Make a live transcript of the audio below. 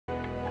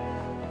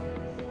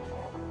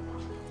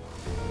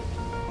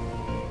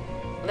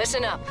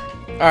Listen up.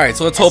 Alright,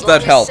 so let's hope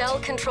that helped. As long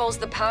as Cell controls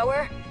the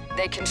power,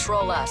 they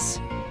control us.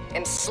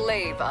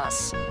 Enslave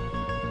us.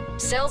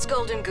 Cell's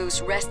Golden Goose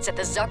rests at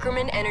the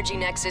Zuckerman Energy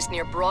Nexus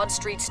near Broad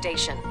Street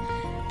Station.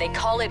 They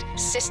call it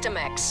System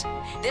X.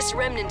 This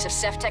remnant of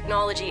Ceph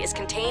technology is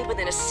contained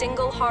within a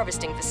single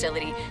harvesting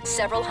facility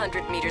several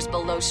hundred meters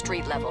below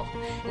street level.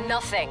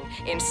 Nothing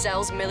in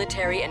Cell's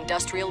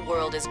military-industrial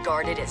world is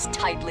guarded as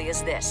tightly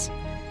as this.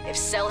 If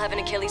Cell have an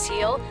Achilles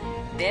heel,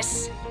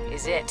 this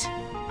is it.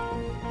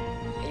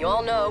 You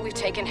all know we've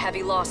taken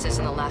heavy losses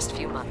in the last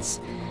few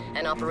months,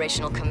 and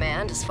operational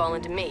command has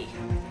fallen to me.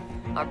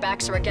 Our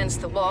backs are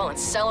against the wall and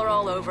Cell are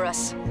all over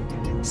us,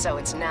 so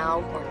it's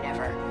now or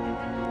never.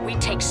 We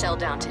take Cell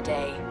down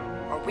today,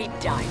 or we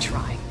die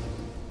trying.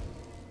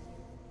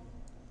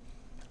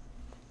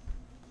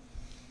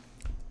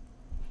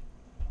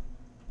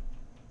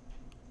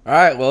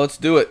 Alright, well, let's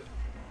do it.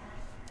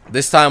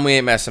 This time we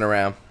ain't messing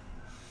around.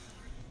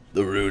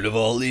 The root of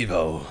all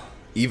Evo.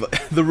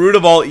 The root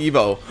of all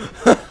Evo.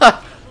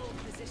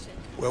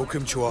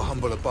 Welcome to our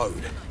humble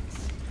abode.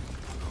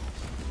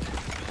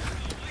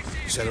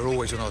 So they're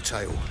always on our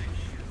tail.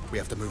 We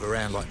have to move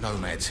around like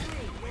nomads.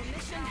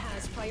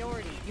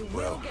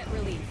 Well,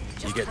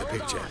 you get the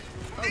picture.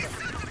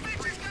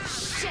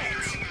 Shit!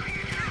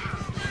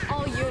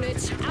 All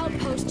units,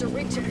 outposts are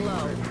rigged to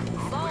blow.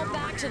 Fall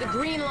back to the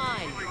green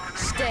line.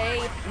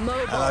 Stay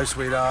mobile. Hello,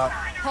 sweetheart.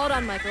 Hold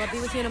on, Michael. I'll be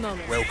with you in a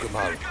moment. Welcome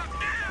home.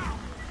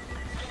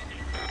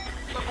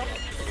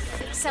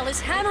 Cell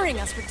is hammering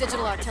us with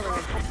digital artillery.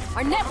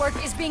 Our network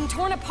is being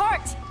torn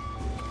apart.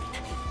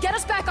 Get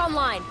us back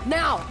online,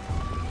 now!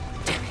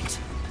 Damn it.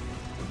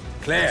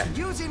 Claire.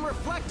 Using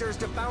reflectors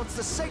to bounce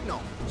the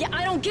signal. Yeah,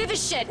 I don't give a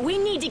shit. We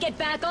need to get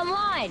back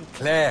online.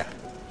 Claire.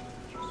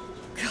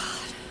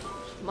 God.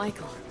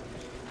 Michael.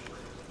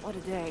 What a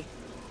day.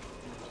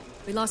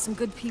 We lost some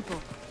good people.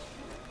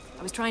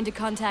 I was trying to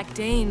contact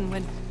Dane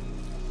when...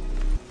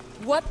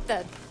 What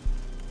the...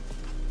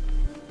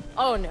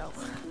 Oh, no.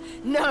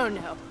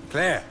 No.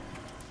 Claire.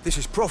 This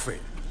is Prophet,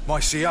 my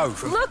CO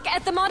from... Look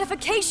at the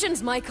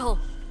modifications, Michael.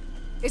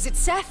 Is it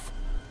Ceph?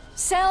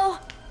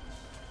 Cell?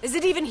 Is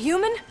it even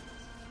human?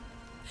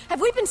 Have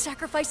we been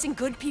sacrificing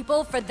good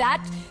people for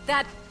that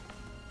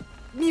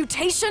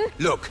mutation?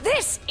 Look.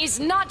 This is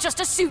not just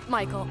a suit,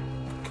 Michael.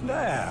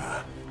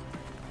 Claire.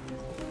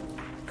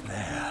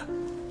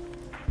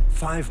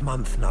 5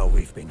 months now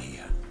we've been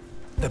here.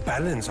 The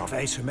balance of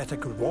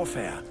asymmetrical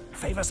warfare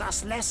favors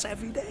us less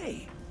every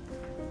day.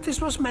 This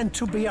was meant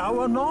to be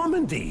our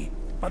Normandy.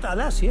 But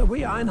alas, here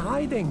we are in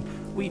hiding.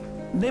 We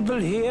nibble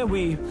here,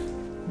 we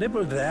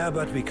nibble there,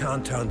 but we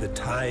can't turn the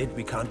tide,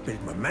 we can't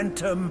build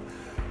momentum.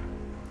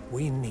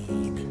 We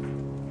need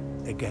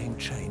a game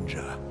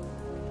changer.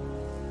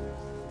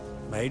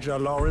 Major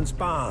Lawrence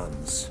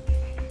Barnes.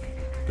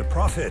 The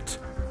Prophet.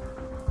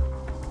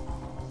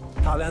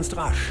 Karl Ernst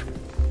Rasch.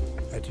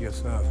 At your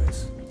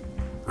service.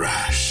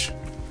 Rasch.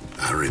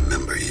 I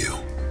remember you.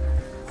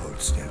 Hold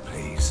still,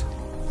 please.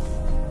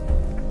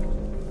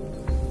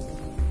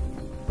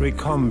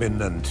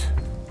 Recombinant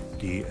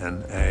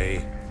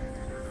DNA.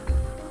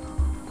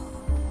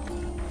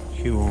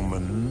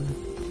 Human.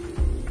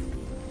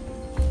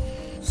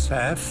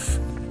 Ceph.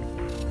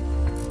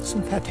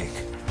 Synthetic.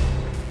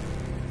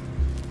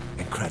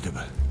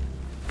 Incredible.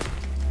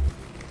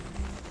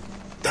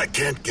 I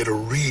can't get a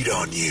read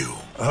on you.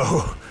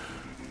 Oh,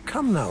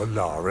 come now,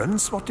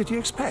 Lawrence. What did you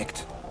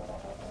expect?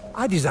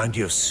 I designed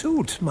your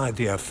suit, my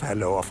dear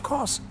fellow. Of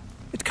course,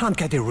 it can't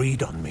get a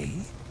read on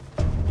me.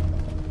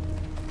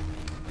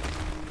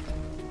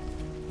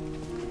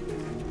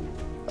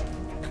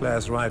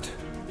 Claire's right.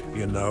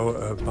 You know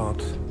about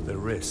the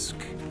risk.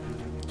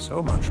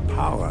 So much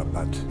power,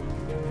 but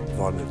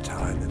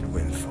volatile and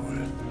willful.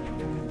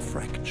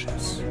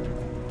 Fractures.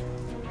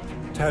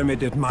 Tell me,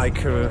 did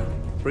Michael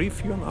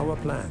brief you on our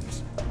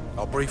plans?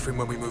 I'll brief him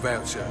when we move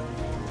out, sir.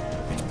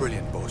 It's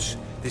brilliant, boss.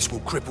 This will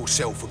cripple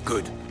Cell for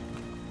good.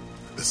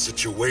 The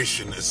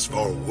situation is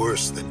far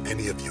worse than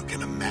any of you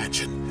can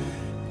imagine.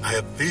 I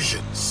have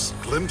visions,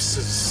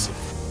 glimpses.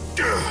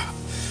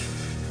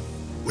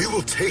 We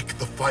will take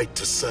the fight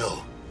to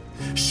Cell.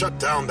 Shut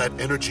down that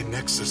energy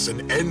nexus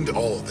and end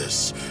all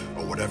this,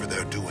 or whatever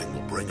they're doing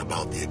will bring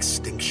about the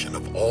extinction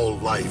of all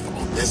life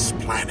on this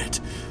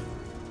planet.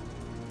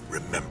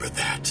 Remember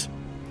that.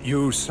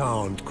 You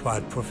sound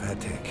quite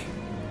prophetic.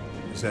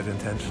 Is that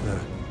intentional?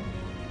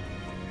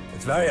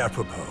 It's very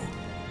apropos.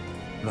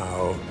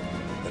 Now,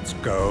 let's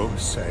go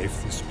save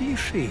the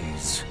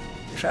species.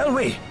 Shall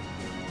we?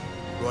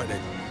 Right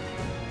then.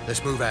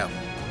 Let's move out.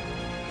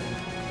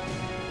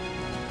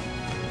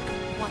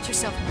 Watch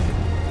yourself, Michael.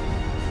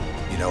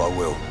 You know I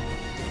will.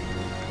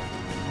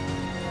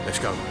 Let's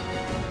go.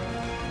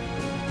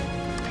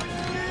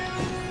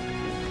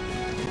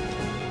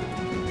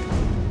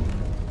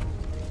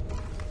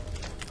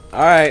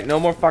 Alright, no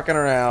more fucking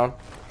around.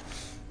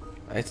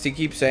 I still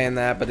keep saying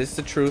that, but it's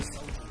the truth.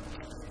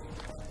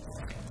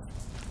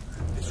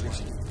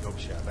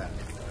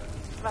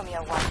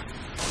 Romeo 1.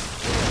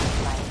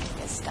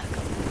 Like is stuck.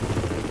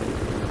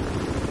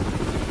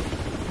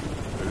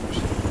 Oops.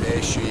 There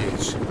Yes, she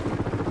is.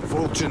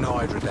 Fortune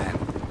Hydra Dan.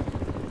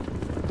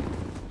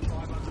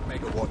 500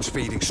 megawatts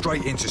feeding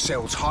straight into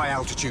Cell's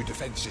high-altitude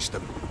defense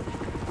system.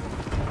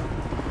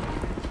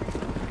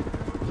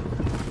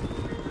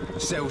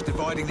 Cell's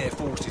dividing their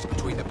forces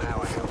between the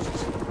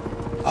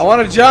powerhouses. I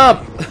want to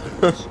jump!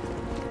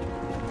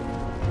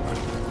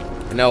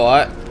 You know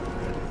what?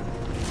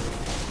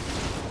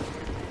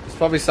 There's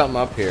probably something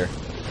up here.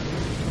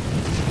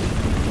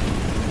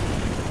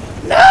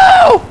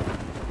 No!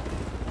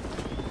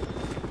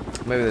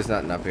 Maybe there's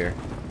nothing up here.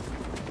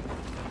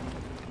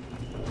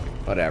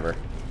 Whatever.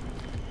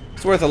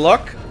 It's worth a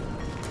look.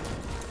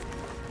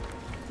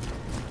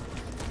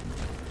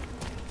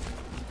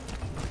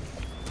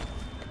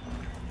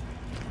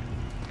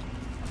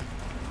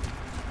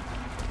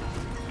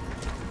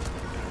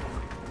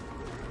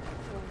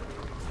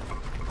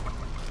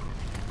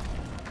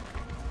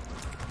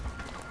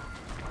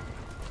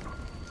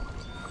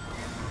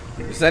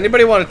 Does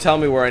anybody want to tell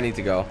me where I need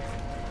to go?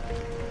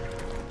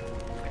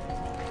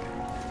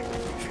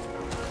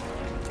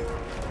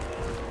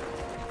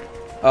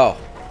 Oh,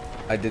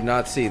 I did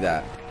not see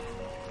that.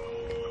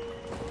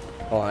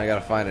 Hold on, I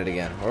gotta find it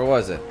again. Where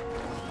was it?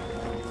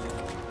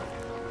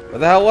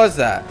 What the hell was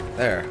that?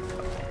 There.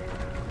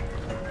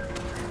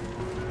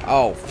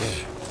 Oh,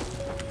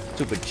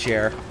 stupid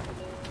chair.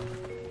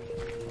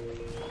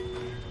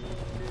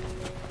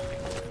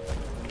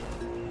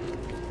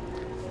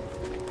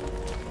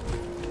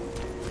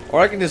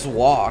 Or I can just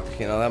walk,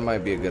 you know, that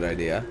might be a good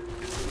idea.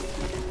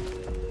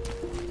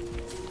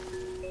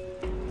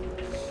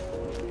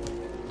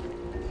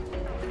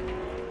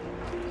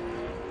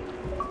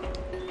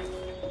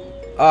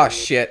 Oh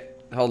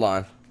shit, hold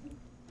on.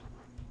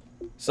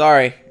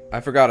 Sorry,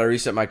 I forgot I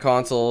reset my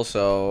console,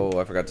 so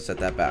I forgot to set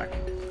that back.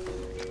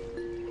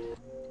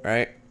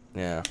 Right?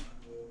 Yeah.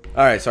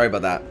 Alright, sorry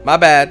about that. My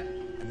bad.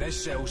 And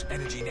there's Cell's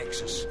energy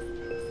nexus.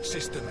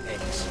 System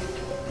X.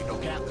 We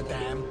knock out the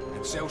dam,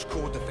 and Cell's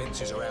core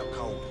defenses are out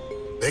cold.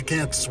 They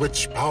can't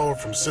switch power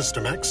from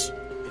System X?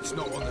 It's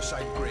not on the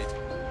same grid.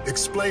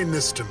 Explain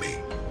this to me.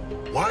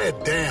 Why a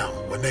dam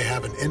when they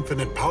have an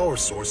infinite power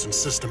source in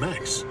System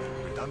X?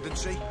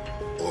 Redundancy?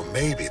 Or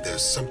maybe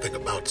there's something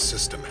about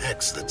System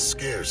X that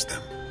scares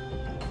them.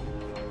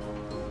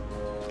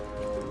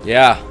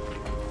 Yeah.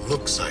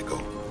 Look, Psycho.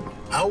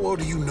 How well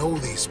do you know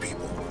these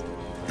people?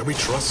 Can we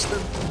trust them?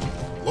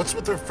 What's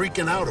with their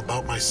freaking out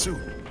about my suit?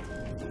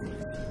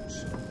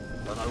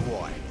 Don't know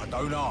why. I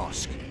don't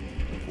ask.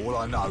 All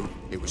I know,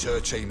 it was her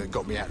team that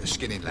got me out of the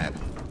skinning lab.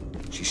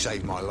 She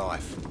saved my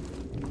life.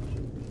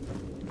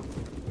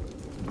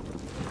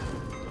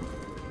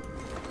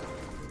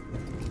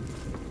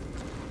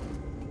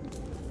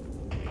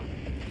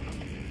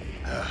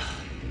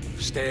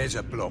 Stairs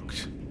are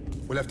blocked.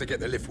 We'll have to get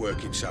the lift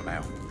working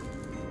somehow.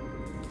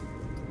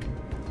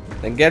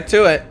 Then get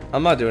to it.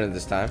 I'm not doing it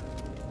this time.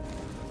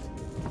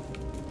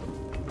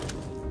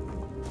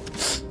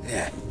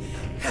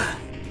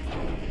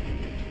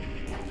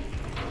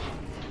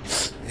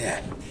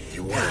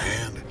 You want a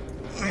hand?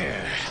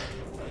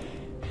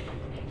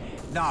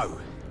 No.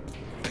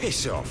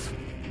 Piss off.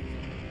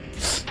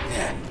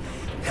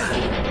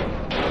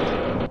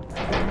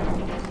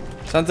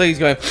 Sounds like he's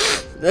going.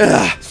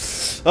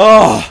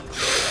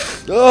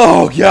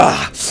 Oh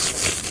yeah.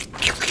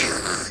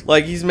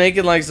 Like he's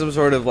making like some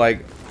sort of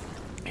like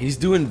he's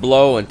doing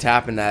blow and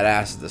tapping that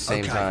ass at the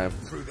same time.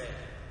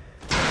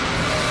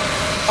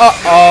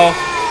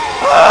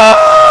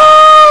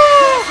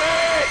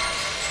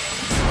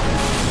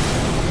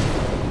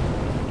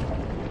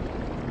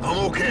 I'm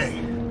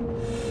okay.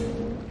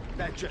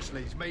 That just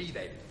leaves me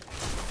then.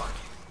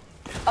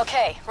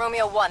 Okay,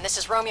 Romeo 1, this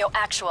is Romeo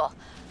Actual.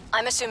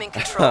 I'm assuming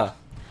control.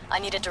 I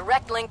need a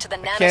direct link to the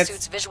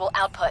nanosuit's visual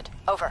output.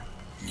 Over.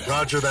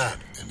 Roger that.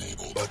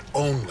 But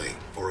only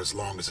for as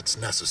long as it's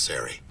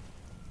necessary.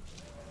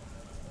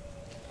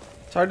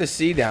 It's hard to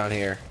see down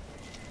here.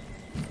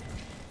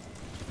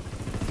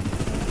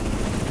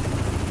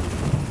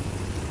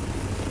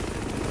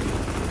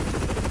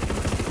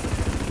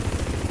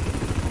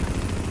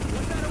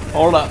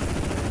 Hold up.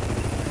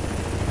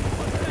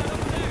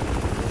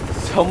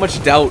 So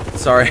much doubt.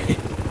 Sorry.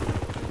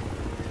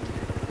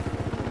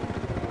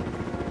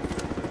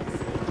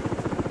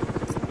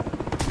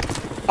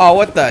 Oh,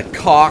 what the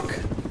cock?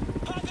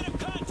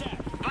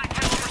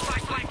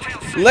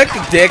 Lick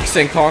dicks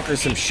and conquer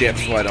some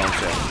ships, why don't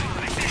you?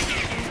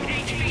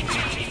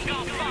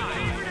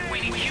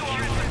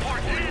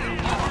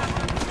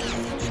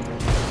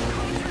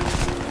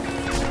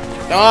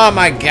 Oh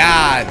my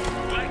god!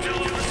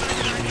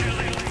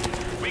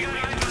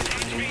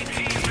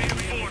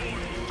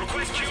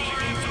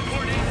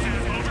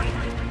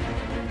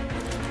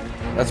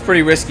 That's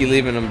pretty risky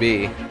leaving them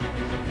be.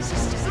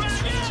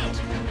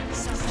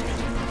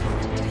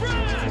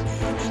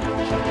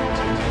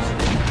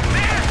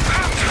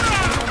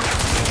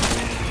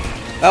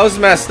 That was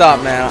messed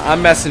up, man.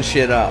 I'm messing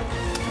shit up.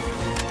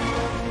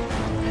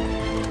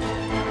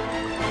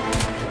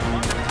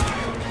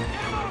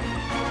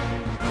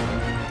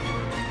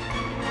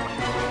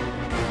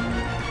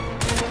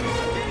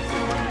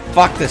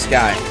 Fuck this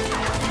guy.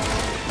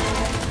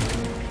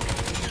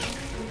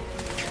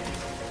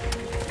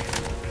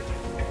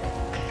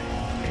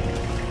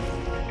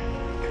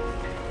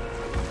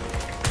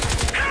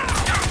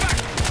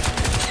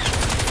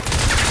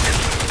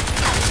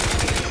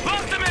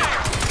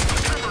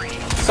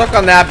 Suck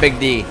on that, Big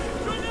D.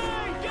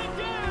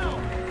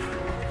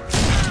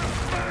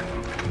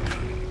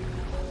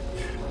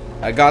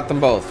 I got them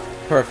both.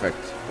 Perfect.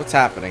 What's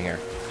happening here?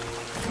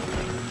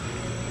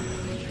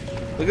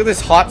 Look at this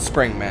hot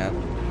spring,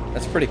 man.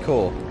 That's pretty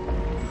cool.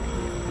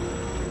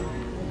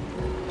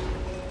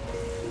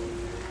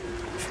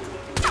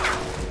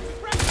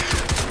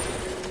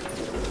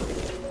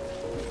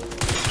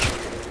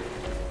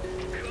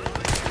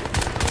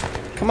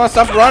 Come on,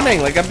 stop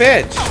running like a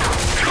bitch.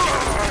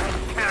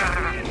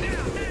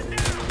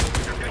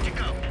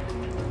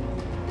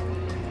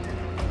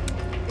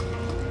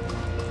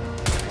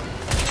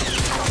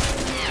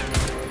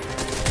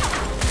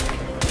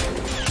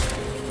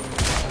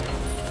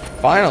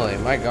 Finally,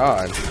 my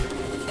god.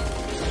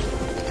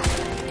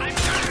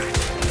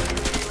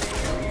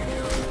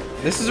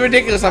 This is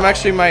ridiculous. I'm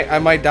actually I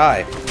might die.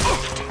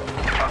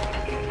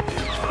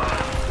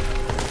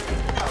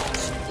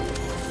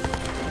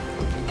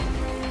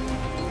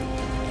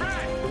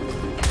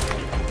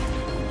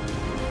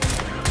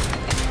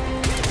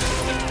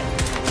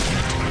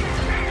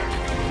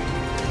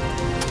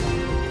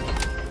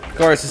 Of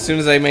course, as soon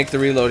as I make the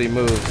reload, he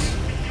moves.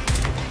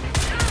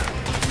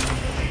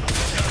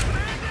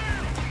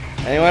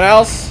 Anyone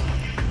else?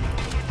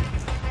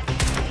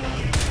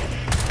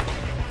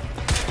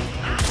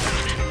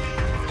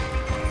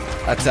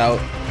 That's out.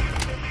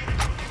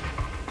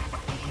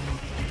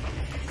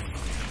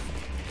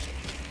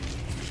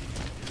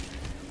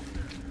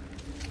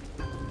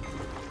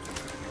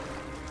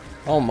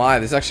 Oh my,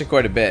 there's actually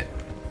quite a bit.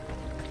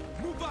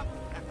 Move up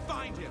and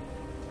find him.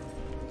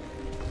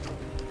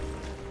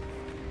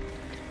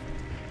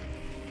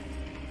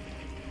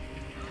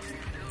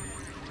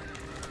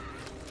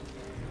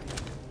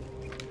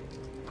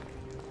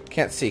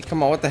 Can't see.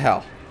 Come on, what the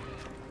hell?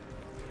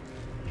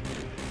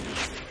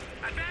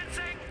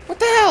 Advancing. What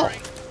the hell?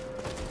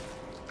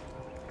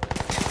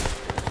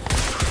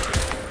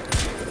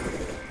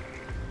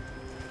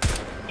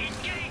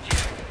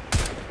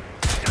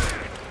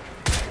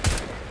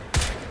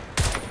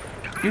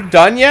 You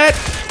done yet?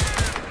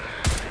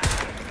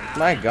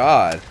 My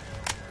god.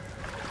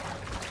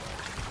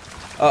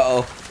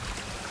 Uh-oh.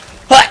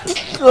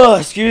 Oh,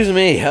 excuse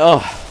me.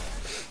 Oh,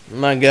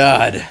 my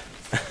god.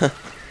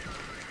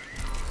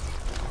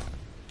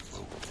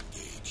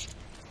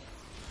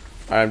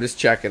 Alright, I'm just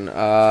checking.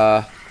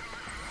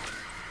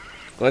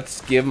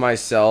 Let's give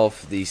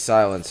myself the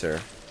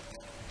silencer.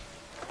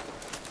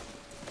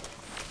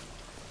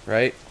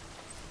 Right?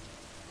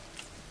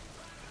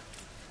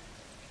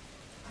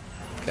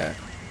 Okay.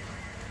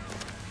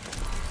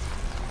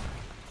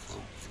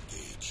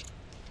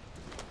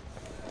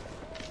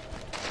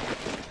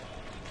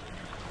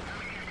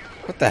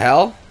 What the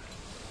hell?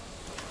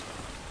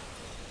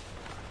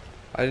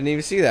 I didn't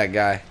even see that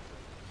guy.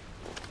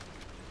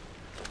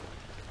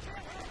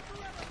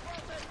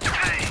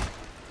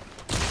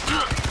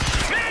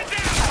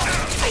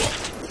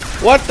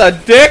 What the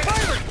dick?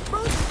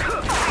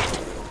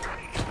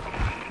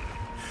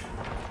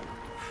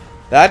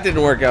 That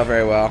didn't work out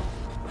very well.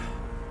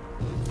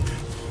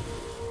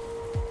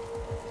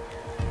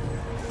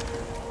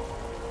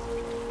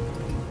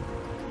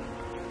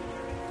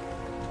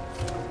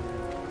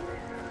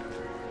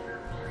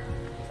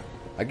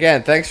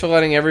 Again, thanks for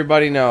letting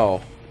everybody know.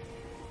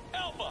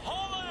 Alpha,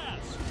 haul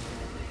ass.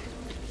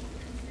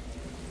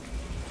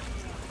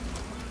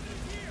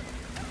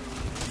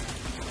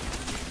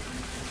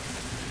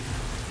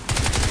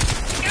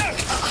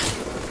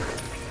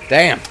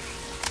 Damn.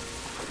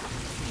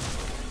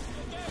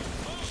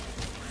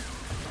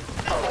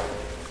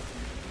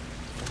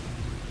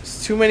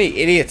 There's too many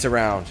idiots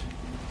around.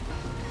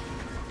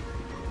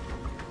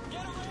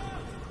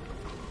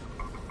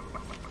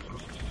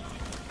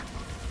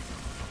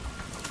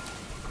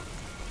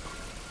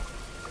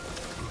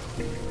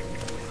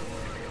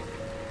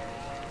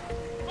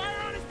 Fire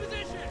on his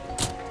position.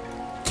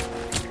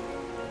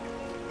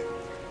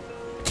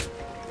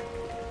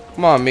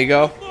 Come on,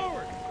 amigo.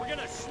 Forward. We're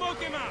gonna smoke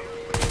him out.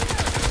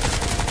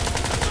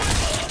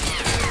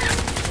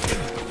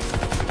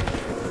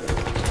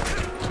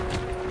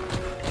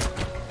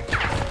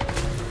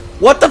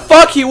 What the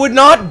fuck? He would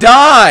not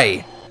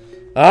die.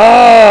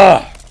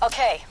 Ah.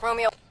 Okay,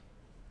 Romeo.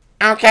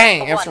 Okay,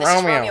 One, it's this is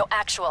Romeo. Romeo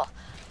Actual.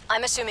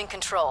 I'm assuming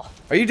control.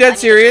 Are you I dead need a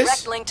serious?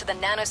 direct link to the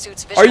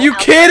nanosuit's Are visual you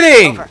output.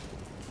 kidding? Over.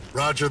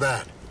 Roger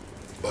that.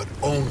 But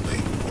only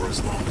for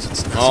as long as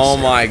it's necessary. Oh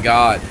my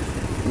god.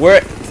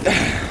 We're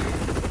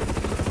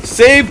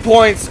save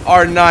points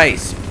are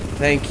nice.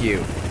 Thank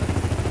you.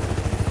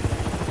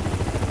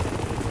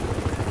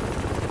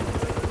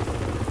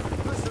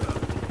 Listen up.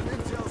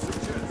 Intel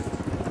suggests.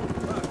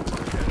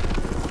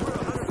 We're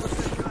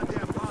 100%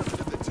 goddamn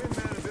positive the Tin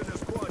Man is in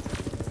this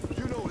quadrant.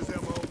 You know his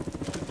MO.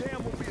 The dam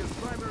will be his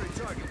primary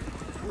target.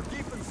 We're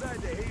deep inside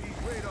the Hades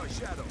radar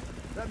shadow.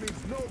 That means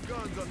no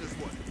guns on this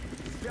one.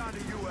 It's down to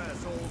you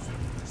assholes.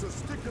 So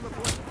stick to the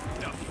plan.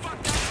 The fuck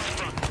out of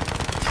front.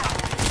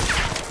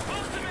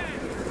 Post him in.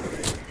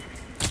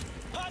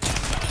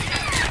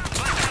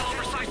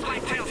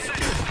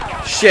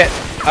 Shit.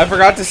 I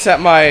forgot to set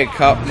my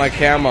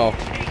camo.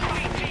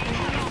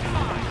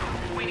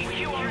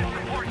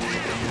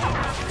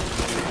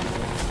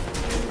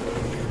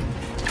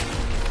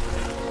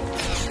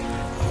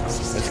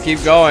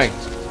 keep going.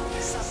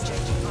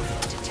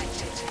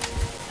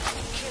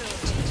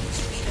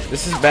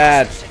 This is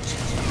bad.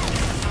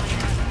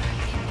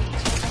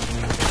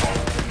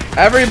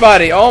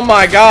 Everybody, oh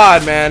my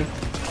god, man.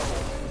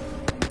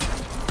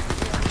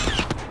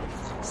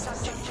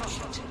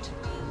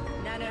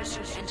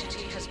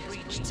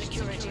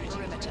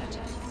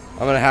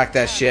 I'm gonna hack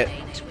that shit.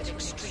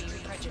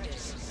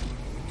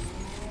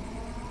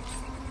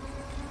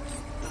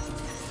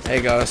 There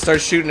you go.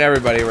 Start shooting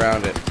everybody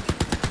around it.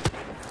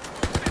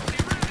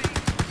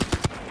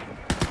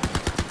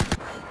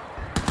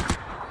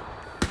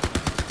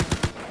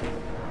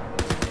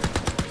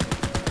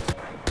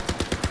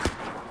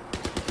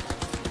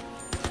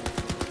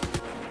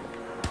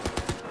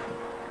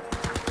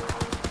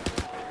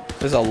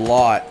 There's a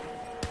lot.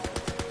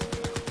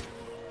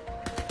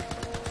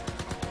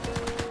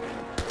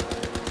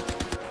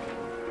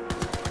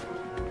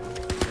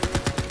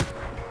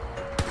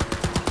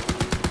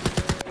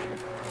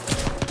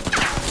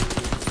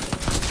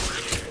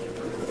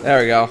 There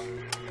we go.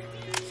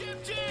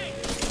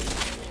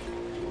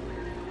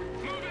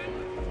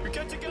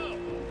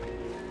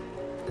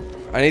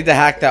 I need to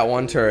hack that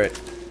one turret.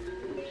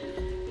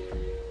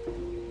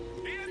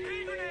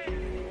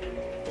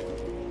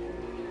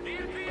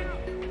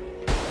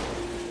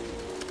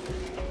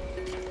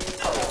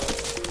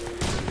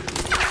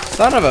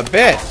 Son of a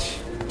bitch.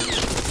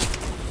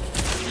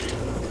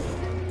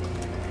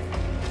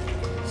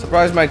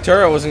 Surprised my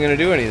turret wasn't gonna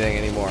do anything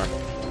anymore.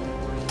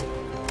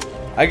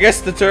 I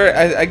guess the turret,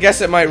 I guess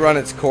it might run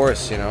its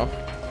course, you know.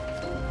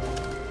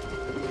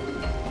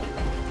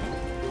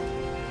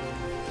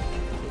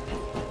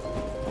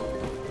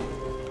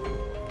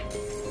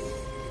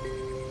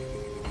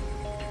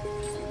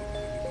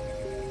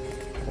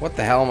 What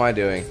the hell am I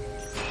doing?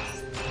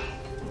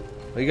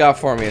 What do you got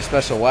for me? A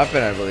special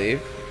weapon, I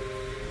believe.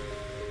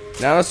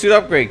 Nanosuit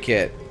upgrade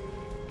kit.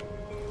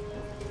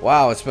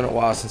 Wow, it's been a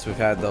while since we've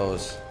had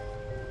those.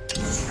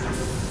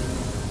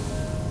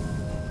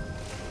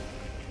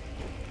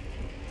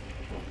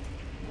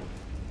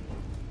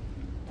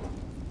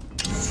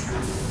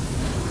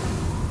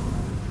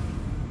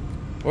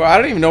 Well, I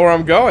don't even know where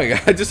I'm going.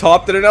 I just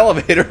hopped in an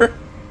elevator.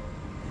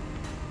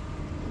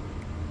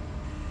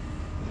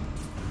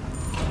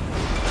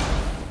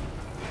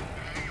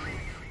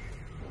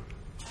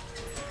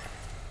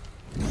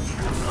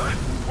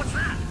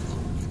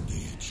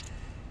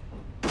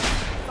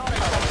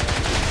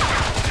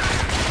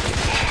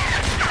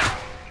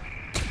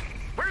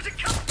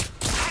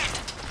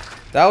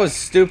 That was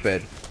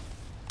stupid.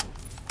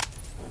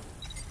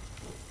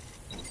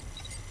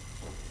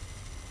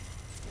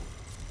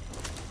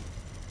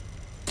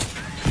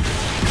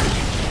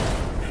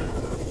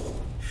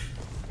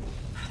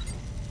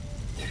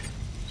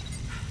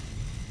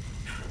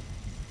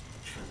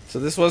 So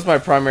this was my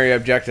primary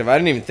objective. I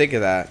didn't even think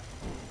of that.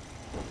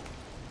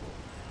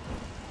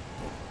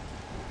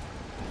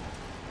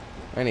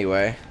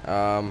 Anyway,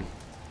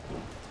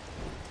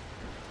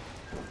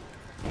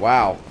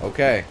 wow,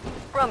 okay.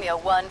 Romeo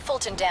 1,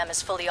 Fulton Dam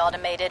is fully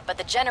automated, but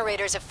the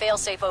generators have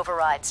fail-safe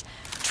overrides.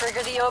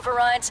 Trigger the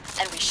overrides,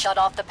 and we shut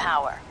off the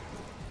power.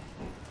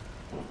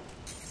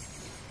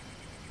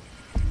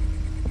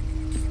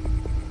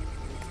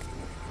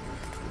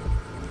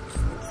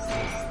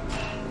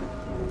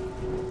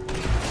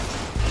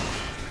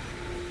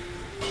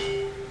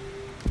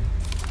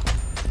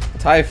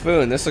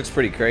 Typhoon, this looks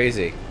pretty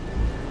crazy.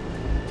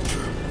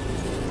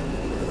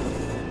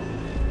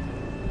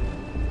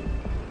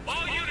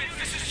 All units,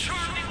 this is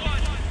Charlie 1.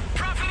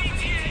 Profit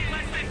ETA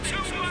less than 2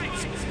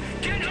 miles.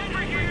 Get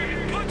over here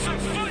and put some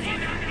foot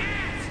in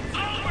ass.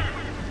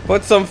 Over.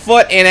 Put some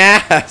foot in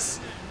ass.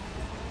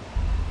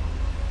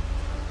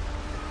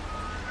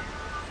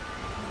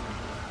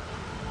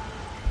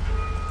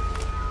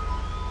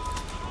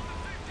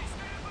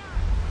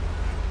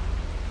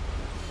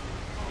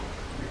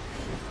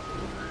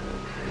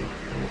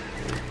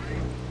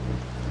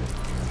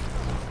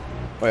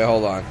 Wait,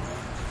 hold on.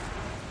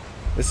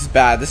 This is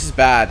bad. This is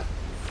bad.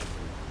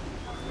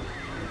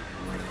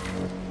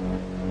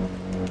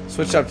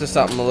 Switch up to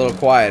something a little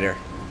quieter.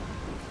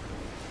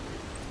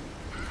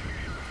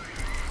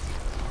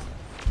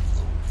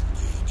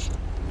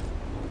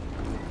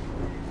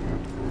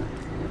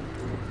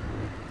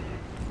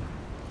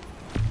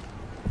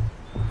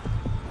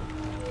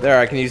 There,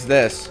 I can use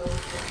this.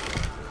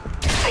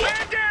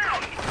 Man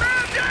down!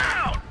 Man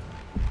down!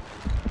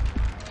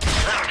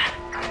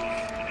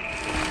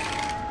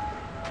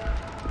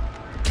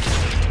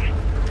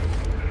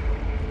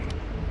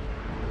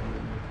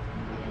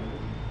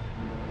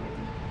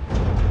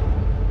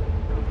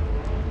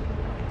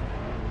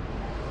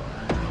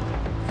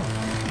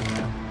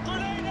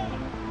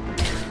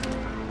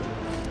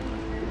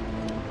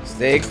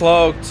 Stay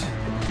cloaked.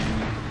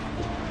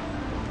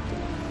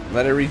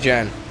 Let it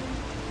regen.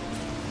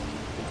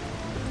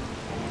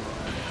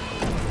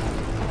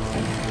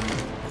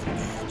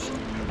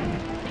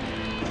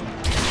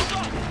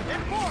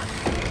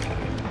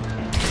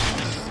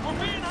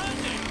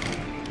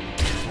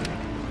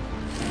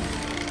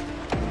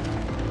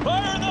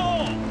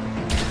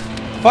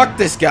 Fuck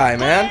this guy,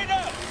 man.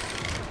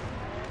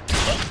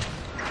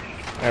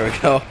 There we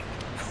go.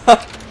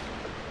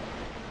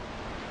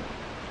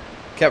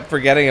 Kept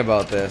forgetting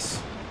about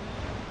this.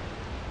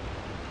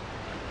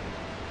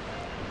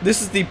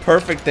 This is the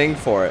perfect thing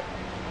for it.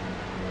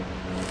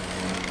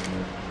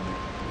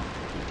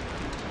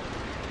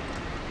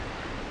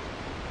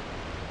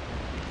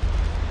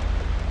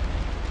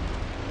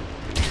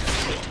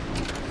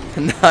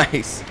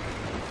 Nice.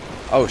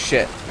 Oh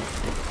shit.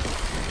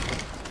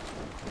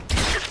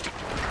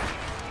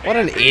 What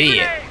an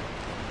idiot.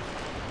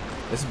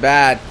 It's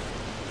bad.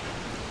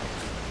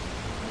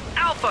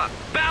 Alpha,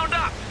 bound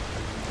up.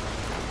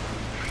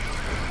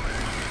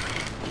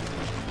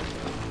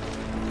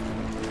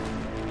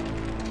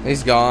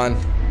 He's gone.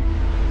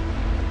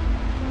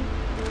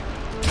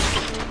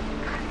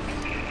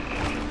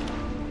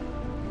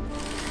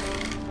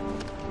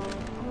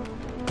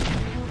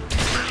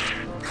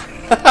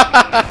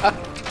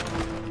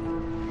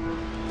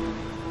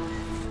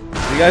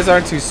 You guys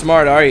aren't too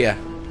smart, are you?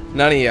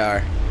 None of you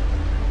are.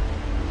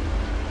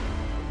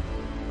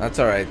 That's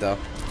alright, though.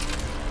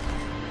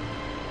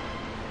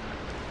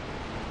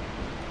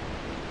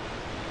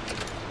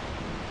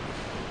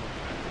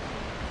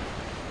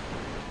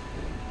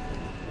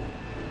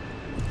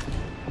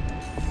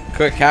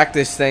 Quick, hack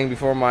this thing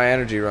before my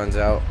energy runs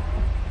out.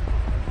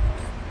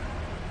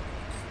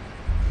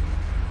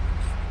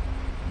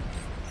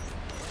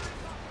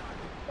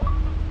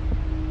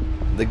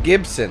 The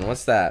Gibson,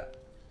 what's that?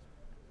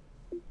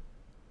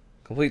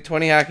 Complete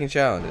 20 hacking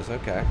challenges,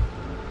 okay.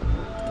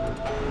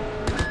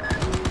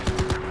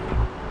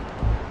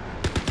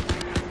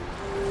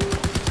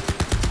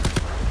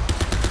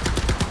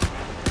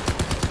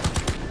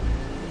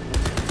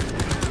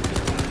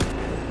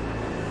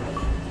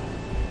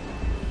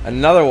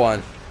 Another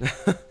one.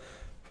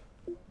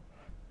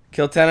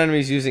 Kill 10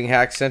 enemies using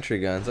hack sentry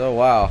guns. Oh,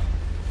 wow.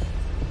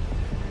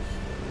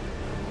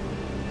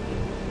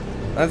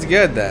 That's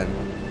good, then.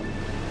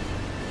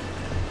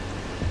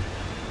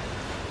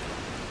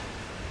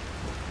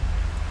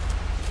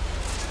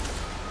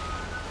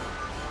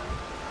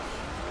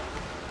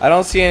 I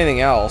don't see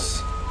anything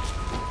else.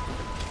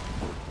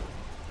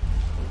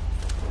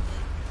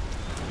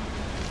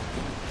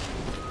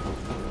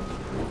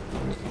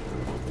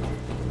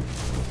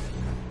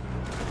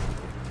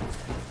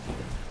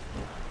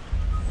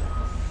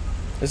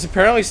 There's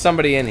apparently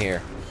somebody in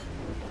here.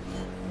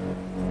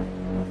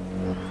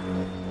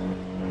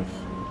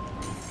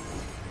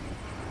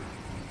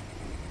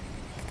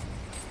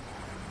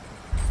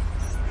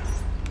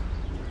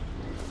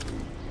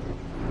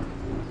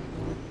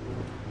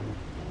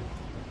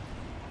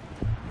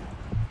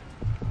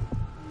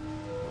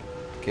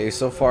 Okay,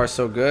 so far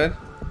so good.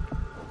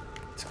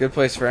 It's a good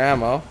place for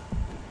ammo.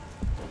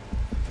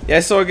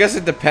 Yeah, so I guess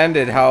it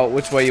depended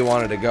which way you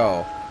wanted to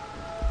go.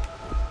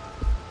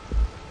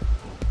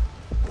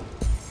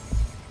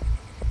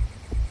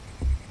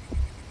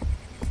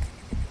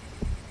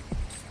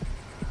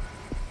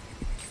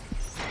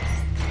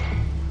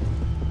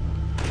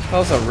 That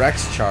was a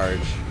Rex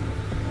charge.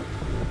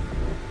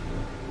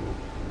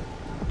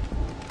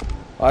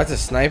 Oh, that's a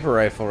sniper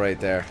rifle right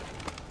there.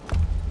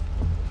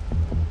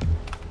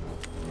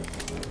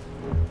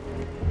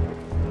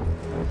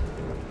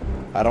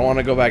 I don't want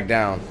to go back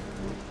down.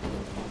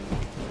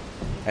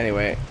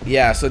 Anyway,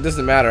 yeah, so it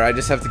doesn't matter. I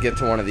just have to get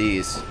to one of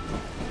these.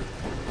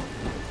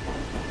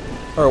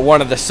 Or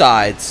one of the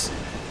sides.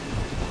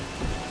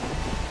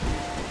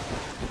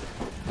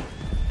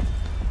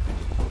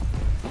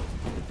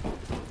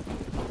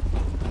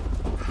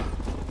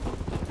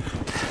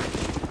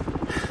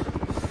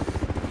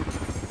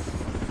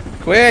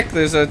 Quick,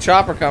 there's a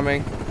chopper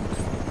coming.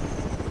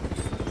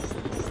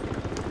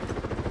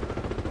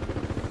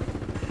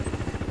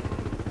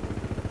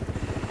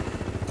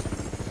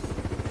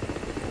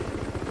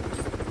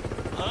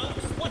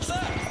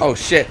 Oh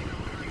shit.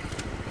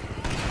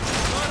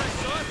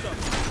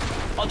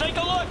 I'll take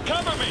a look.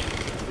 Cover me.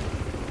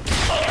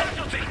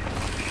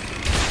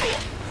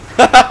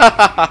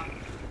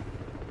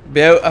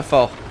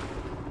 Beautiful.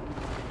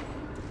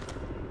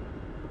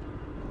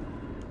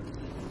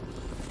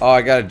 Oh,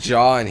 I got a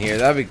jaw in here.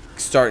 That'd be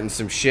starting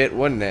some shit,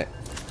 wouldn't it?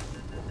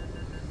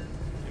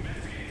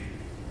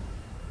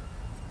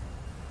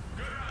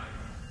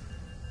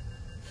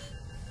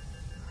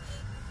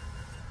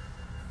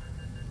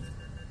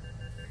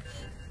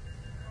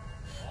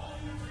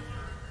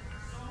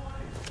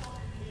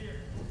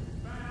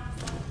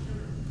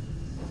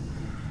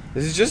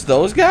 Is it just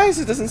those guys?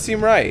 It doesn't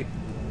seem right.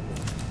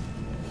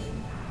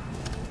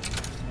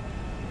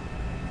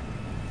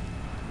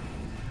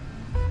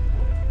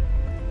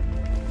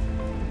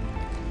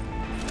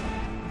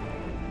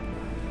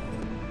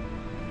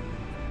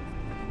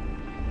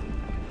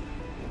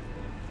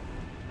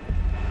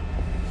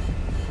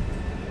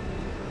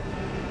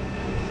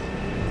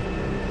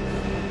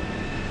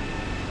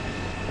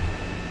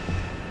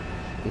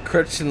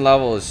 Encryption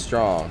level is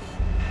strong.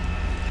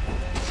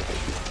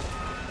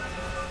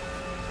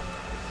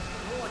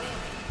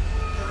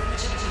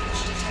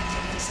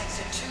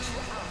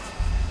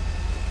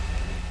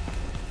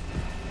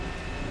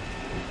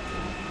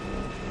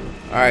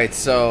 Alright,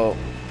 so...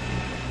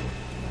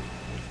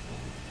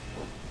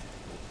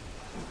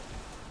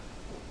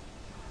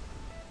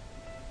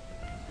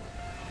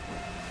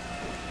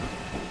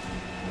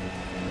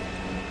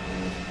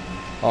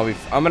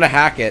 I'm gonna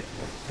hack it.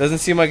 Doesn't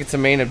seem like it's a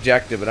main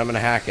objective, but I'm gonna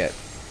hack it.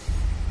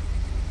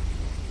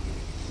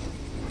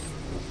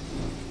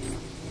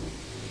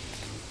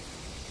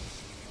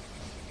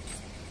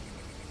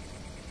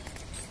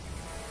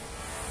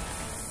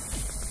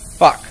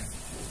 Fuck.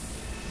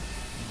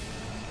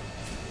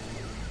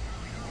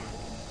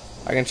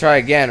 I can try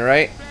again,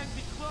 right?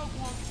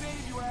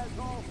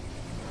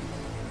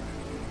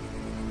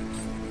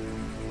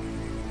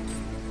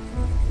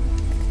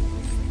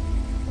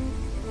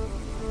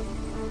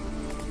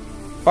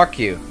 Fuck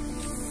you.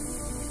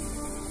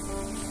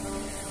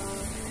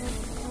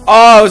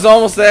 Oh, I was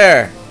almost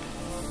there.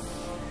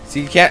 So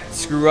you can't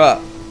screw up.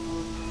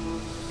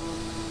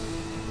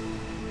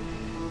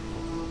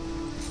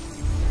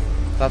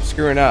 Stop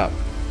screwing up.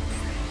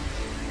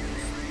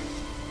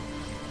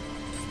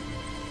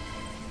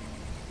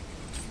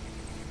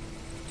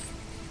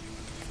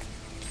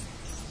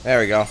 There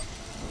we go.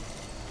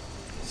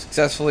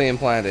 Successfully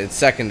implanted. It's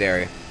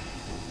secondary.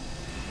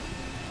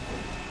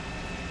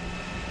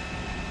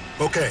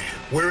 Okay,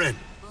 we're in.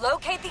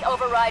 Locate the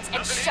overrides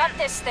and shut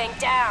this thing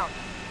down.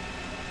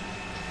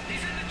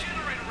 He's in the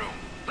generator room.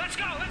 Let's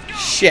go, let's go.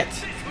 Shit.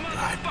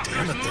 God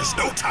damn it, there's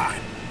no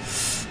time.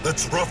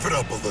 Let's rough it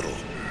up a little.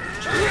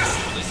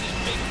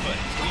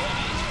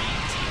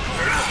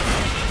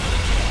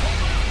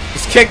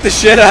 Just kick the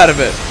shit out of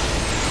it.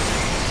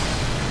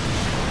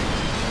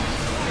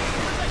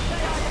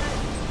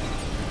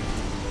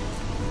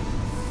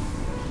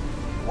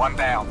 One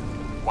down.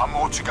 One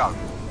more to go.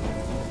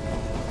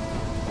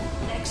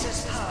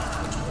 Nexus power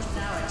output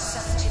now at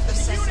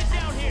 70%. Unit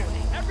down here.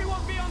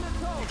 Everyone be on their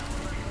toes.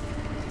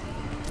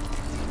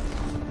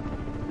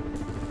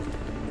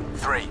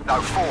 3,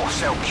 no, 4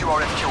 cell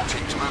QRF kill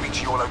teams moving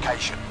to your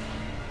location.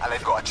 And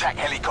they've got attack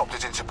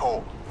helicopters in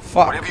support.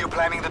 Fuck. Whatever you're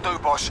planning to do,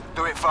 boss,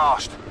 do it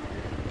fast.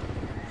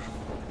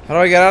 How do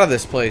I get out of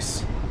this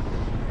place?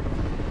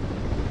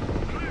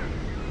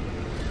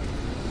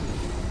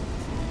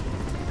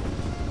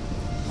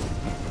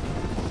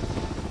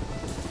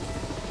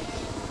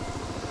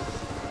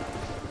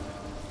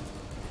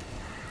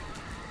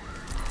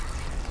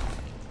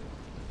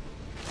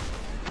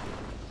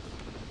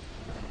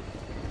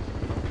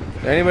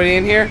 Is there anybody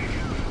in here?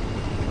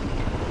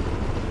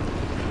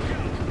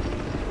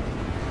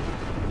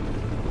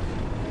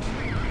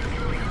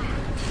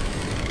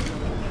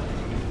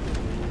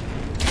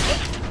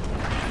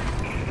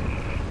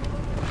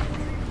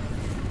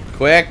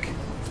 Quick.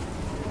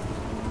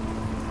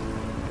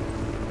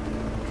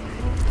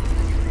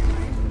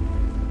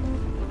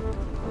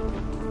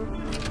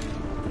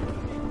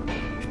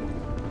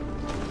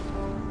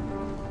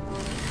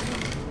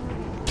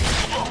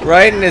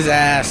 Right in his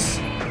ass.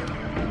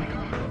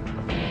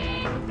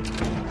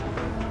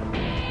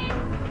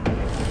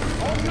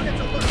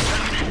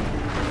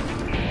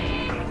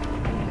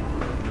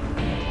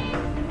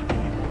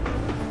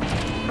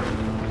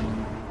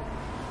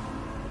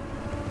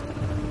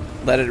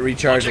 Let it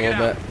recharge a little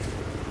bit.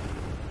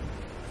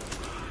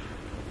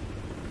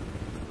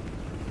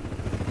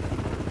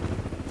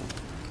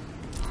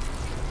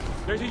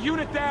 There's a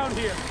unit down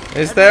here.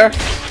 Is there?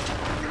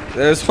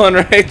 There's one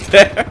right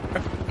there.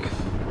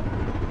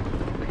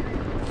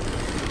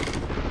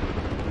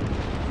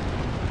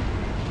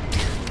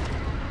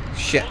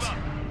 Shit.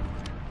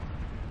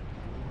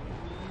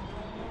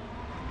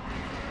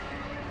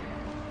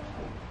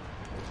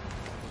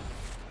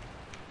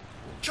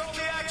 Charlie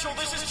Actual,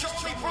 this is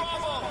Charlie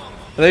Bravo.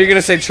 I thought you were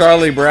gonna say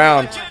Charlie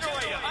Brown.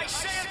 I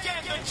say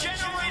again, the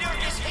generator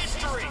is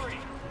history.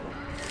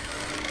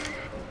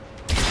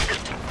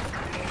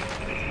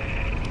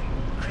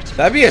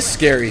 That'd be a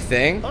scary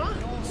thing.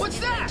 What's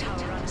that?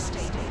 Tower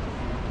unstable.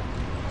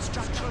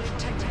 Structural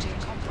integrity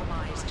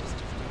compromised.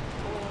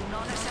 All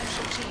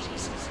non-essential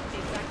teams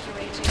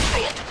evacuating.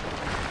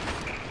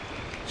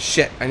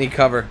 Shit, I need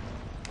cover.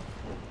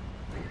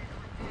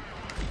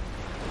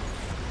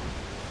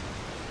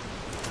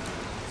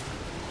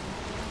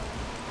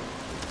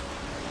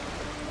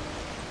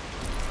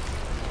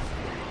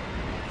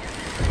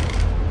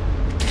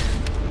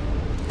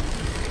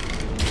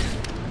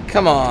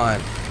 Come on.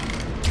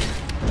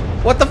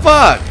 What the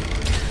fuck?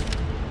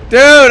 Dude,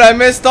 I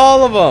missed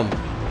all of them.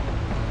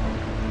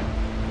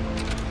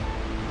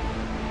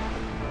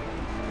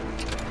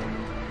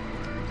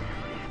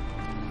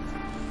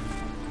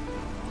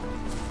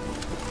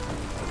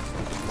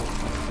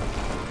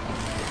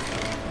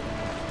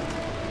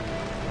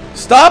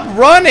 Stop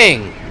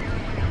running!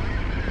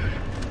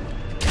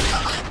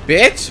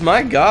 Bitch,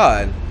 my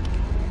god.